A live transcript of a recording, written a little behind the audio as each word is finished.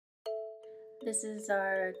This is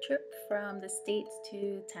our trip from the States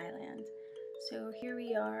to Thailand. So here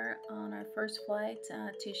we are on our first flight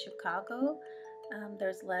to Chicago.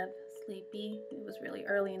 There's Lev sleepy. It was really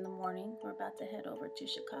early in the morning. We're about to head over to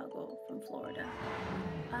Chicago from Florida.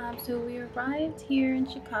 So we arrived here in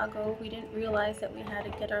Chicago. We didn't realize that we had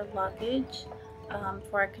to get our luggage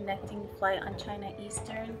for our connecting flight on China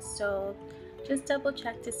Eastern. So just double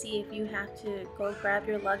check to see if you have to go grab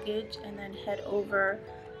your luggage and then head over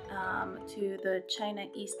to the China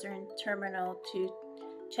Eastern terminal to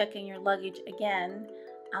check in your luggage again.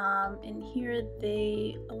 And here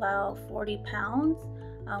they allow 40 pounds,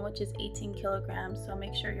 which is 18 kilograms. So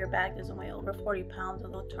make sure your bag doesn't weigh over 40 pounds or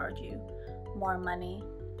they'll charge you more money.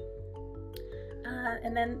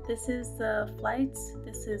 And then this is the flights.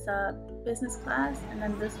 This is business class, and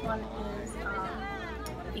then this one is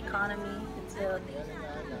economy.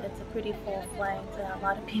 It's a pretty full flight. A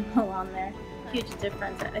lot of people on there. Huge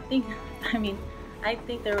difference. I think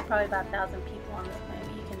there were probably about 1,000 people on this plane.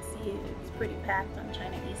 But you can see it's pretty packed on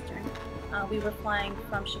China Eastern. We were flying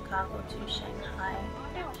from Chicago to Shanghai.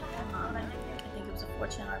 I think it was a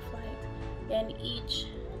 14-hour flight, and each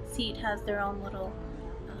seat has their own little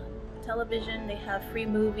television. They have free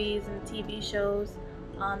movies and TV shows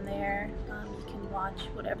on there. You can watch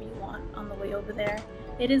whatever you want on the way over there.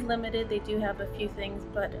 It is limited. They do have a few things,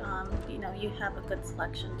 but you have a good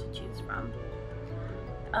selection to choose from.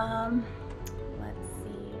 Let's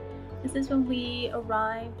see. This is when we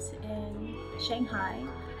arrived in Shanghai.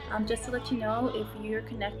 Just to let you know, if you're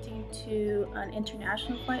connecting to an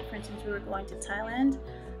international flight, for instance, we were going to Thailand,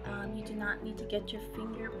 you do not need to get your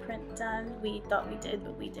fingerprint done. We thought we did,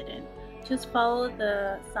 but we didn't. Just follow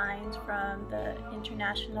the signs from the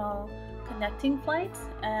international connecting flights,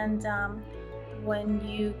 and when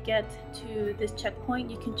you get to this checkpoint,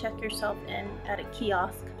 you can check yourself in at a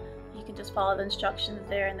kiosk. You can just follow the instructions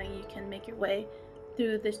there, and then you can make your way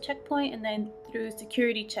through this checkpoint and then through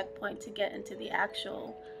security checkpoint to get into the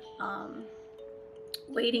actual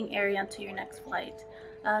waiting area until your next flight.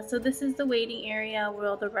 So this is the waiting area where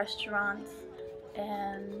all the restaurants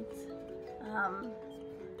and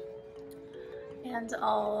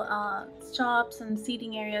all shops and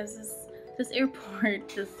seating areas. This airport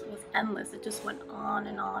just was endless. It just went on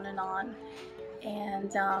and on and on.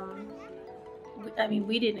 And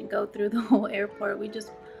we didn't go through the whole airport.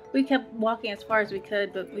 We kept walking as far as we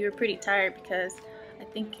could, but we were pretty tired because I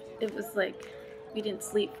think it was like we didn't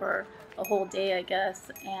sleep for a whole day, I guess,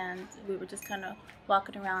 and we were just kind of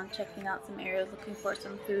walking around checking out some areas, looking for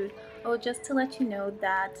some food. Oh, just to let you know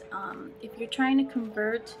that if you're trying to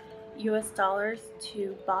convert US dollars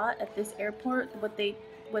to baht at this airport, what they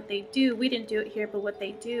do, we didn't do it here, but what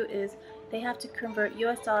they do is they have to convert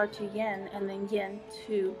US dollar to yen and then yen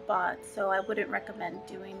to baht. So I wouldn't recommend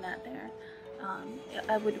doing that there.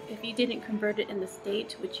 I would, if you didn't convert it in the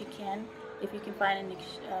state, which you can, if you can find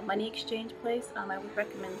a money exchange place, I would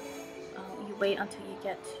recommend you wait until you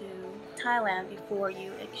get to Thailand before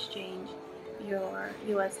you exchange your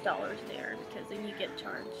US dollars there, because then you get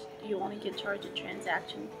charged. You only get charged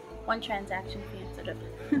one transaction fee instead of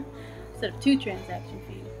two transaction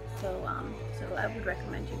fees. So I would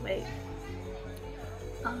recommend you wait.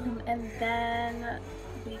 And then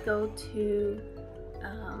we go to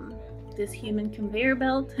this human conveyor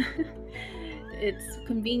belt. It's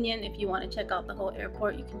convenient if you want to check out the whole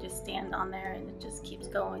airport. You can just stand on there and it just keeps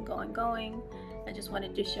going. I just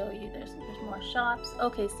wanted to show you there's more shops.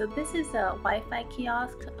 Okay, so this is a Wi-Fi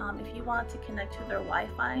kiosk. If you want to connect to their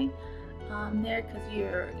Wi-Fi there, because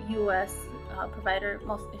your US provider,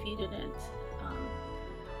 if you didn't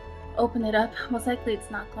open it up, most likely it's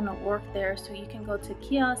not going to work there. So you can go to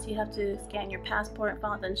kiosk. You have to scan your passport and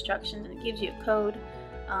follow the instructions, and it gives you a code.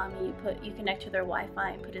 You connect to their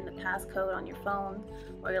Wi-Fi and put in the passcode on your phone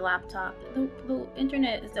or your laptop. The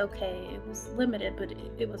internet is okay. It was limited, but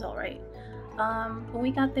it was all right. When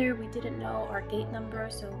we got there, we didn't know our gate number,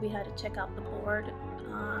 so we had to check out the board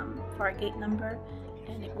for our gate number,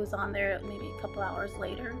 and it was on there maybe a couple hours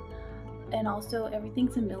later. And also,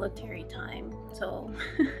 everything's in military time, so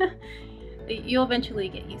you'll eventually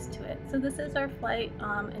get used to it. So this is our flight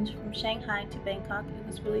and from Shanghai to Bangkok. It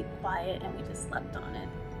was really quiet, and we just slept on it.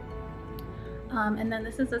 And then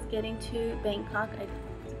this is us getting to Bangkok. I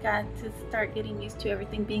got to start getting used to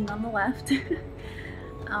everything being on the left.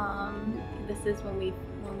 This is when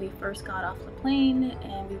we first got off the plane,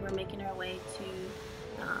 and we were making our way to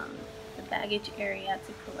the baggage area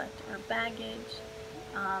to collect our baggage.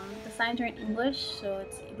 The signs are in English, so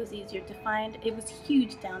it was easier to find. It was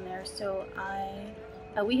huge down there, so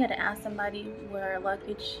we had to ask somebody where our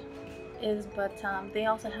luggage is, but they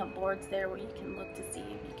also have boards there where you can look to see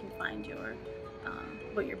if you can find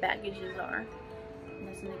what your baggages are. And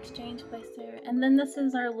there's an exchange place there. And then this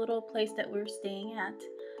is our little place that we're staying at.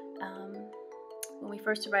 Um, when we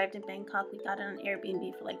first arrived in Bangkok, we got an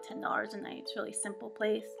Airbnb for like $10 a night. It's a really simple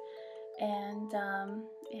place, and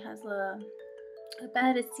it has a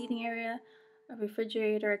bed, a seating area, a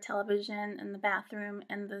refrigerator, a television, and the bathroom,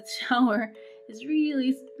 and the shower is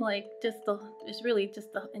really like it's really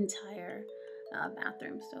just the entire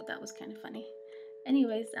bathroom. So that was kind of funny.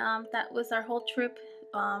 Anyways, that was our whole trip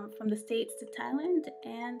from the States to Thailand,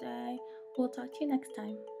 and I will talk to you next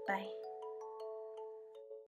time. Bye.